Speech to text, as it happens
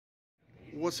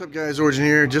What's up guys, Origin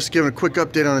here, just giving a quick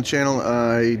update on the channel.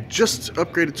 I just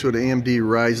upgraded to an AMD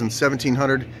Ryzen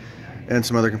 1700 and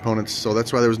some other components, so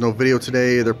that's why there was no video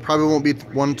today. There probably won't be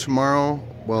one tomorrow.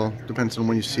 Well, depends on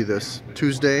when you see this.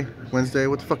 Tuesday, Wednesday,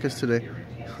 what the fuck is today?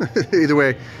 Either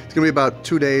way, it's gonna be about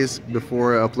 2 days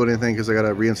before I upload anything because I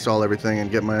gotta reinstall everything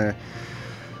and get my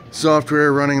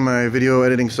software running, my video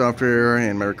editing software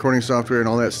and my recording software and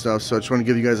all that stuff. So I just want to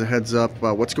give you guys a heads up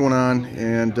about what's going on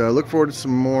and look forward to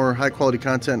some more high quality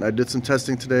content. I did some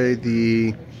testing today.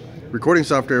 The recording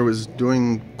software was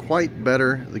doing quite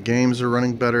better. The games are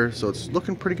running better, so it's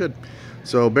looking pretty good.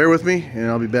 So bear with me and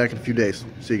I'll be back in a few days.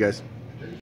 See you guys.